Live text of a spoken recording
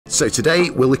So today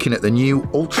we're looking at the new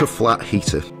ultra flat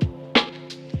heater.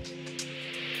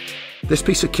 This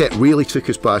piece of kit really took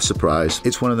us by surprise.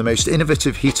 It's one of the most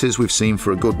innovative heaters we've seen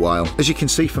for a good while. As you can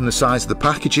see from the size of the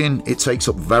packaging, it takes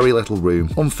up very little room.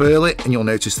 Unfurl it and you'll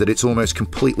notice that it's almost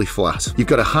completely flat. You've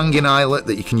got a hanging eyelet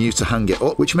that you can use to hang it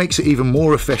up, which makes it even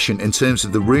more efficient in terms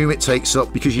of the room it takes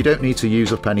up because you don't need to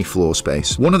use up any floor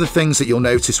space. One of the things that you'll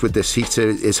notice with this heater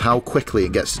is how quickly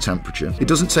it gets to temperature. It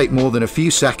doesn't take more than a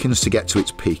few seconds to get to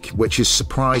its peak, which is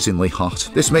surprisingly hot.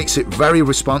 This makes it very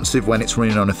responsive when it's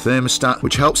running on a thermostat,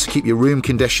 which helps to keep your room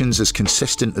conditions as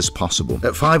consistent as possible.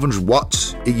 At 500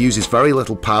 watts, it uses very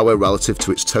little power relative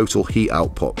to its total heat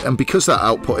output, and because that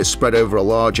output is spread over a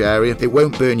large area, it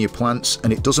won't burn your plants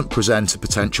and it doesn't present a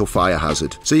potential fire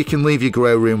hazard. So you can leave your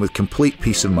grow room with complete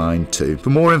peace of mind too. For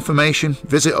more information,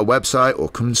 visit our website or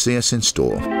come and see us in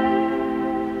store.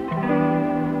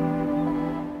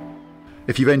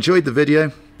 If you've enjoyed the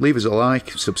video, leave us a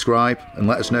like, subscribe, and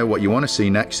let us know what you want to see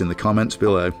next in the comments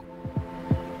below.